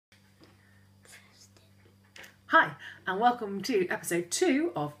and welcome to episode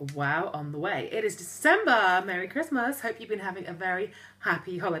 2 of Wow on the Way. It is December. Merry Christmas. Hope you've been having a very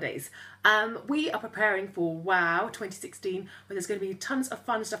happy holidays. We are preparing for Wow 2016, where there's going to be tons of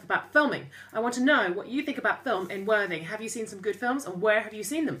fun stuff about filming. I want to know what you think about film in Worthing. Have you seen some good films, and where have you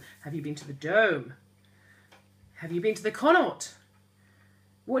seen them? Have you been to the Dome? Have you been to the Connaught?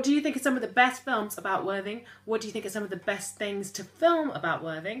 What do you think are some of the best films about Worthing? What do you think are some of the best things to film about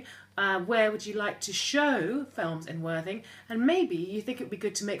Worthing? Where would you like to show films in Worthing? And maybe you think it would be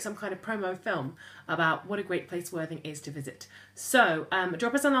good to make some kind of promo film about what a great place Worthing is to visit. So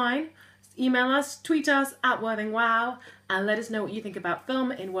drop us a line, email us, tweet us at WorthingWow, and let us know what you think about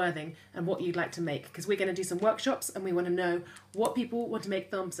film in Worthing and what you'd like to make, because we're going to do some workshops and we want to know what people want to make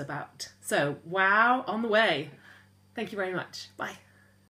films about. So wow on the way. Thank you very much. Bye.